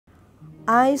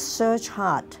I search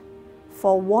hard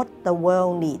for what the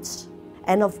world needs.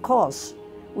 And of course,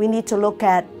 we need to look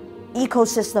at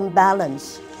ecosystem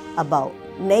balance, about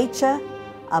nature,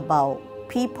 about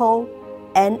people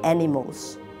and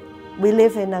animals. We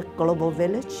live in a global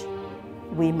village.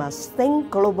 We must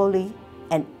think globally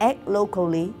and act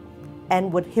locally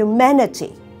and with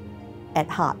humanity at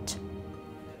heart.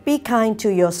 Be kind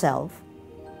to yourself,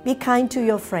 be kind to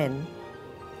your friend,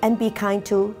 and be kind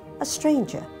to a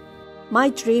stranger. My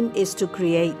dream is to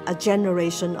create a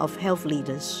generation of health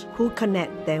leaders who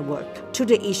connect their work to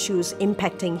the issues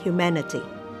impacting humanity.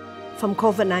 From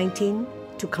COVID-19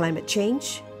 to climate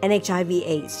change and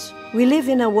HIV/AIDS, we live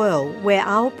in a world where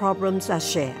our problems are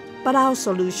shared, but our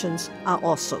solutions are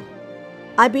also.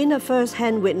 I've been a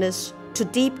first-hand witness to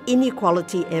deep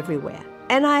inequality everywhere,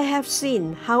 and I have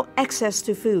seen how access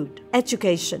to food,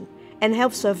 education, and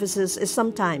health services is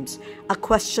sometimes a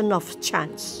question of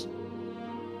chance.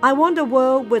 I want a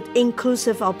world with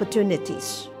inclusive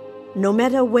opportunities, no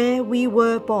matter where we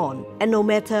were born and no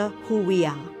matter who we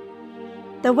are.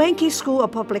 The Vanke School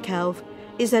of Public Health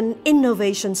is an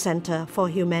innovation center for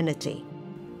humanity.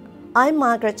 I'm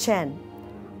Margaret Chan.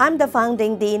 I'm the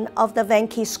founding dean of the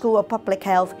Vanke School of Public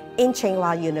Health in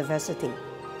Tsinghua University.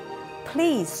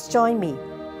 Please join me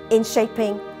in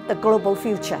shaping the global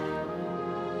future.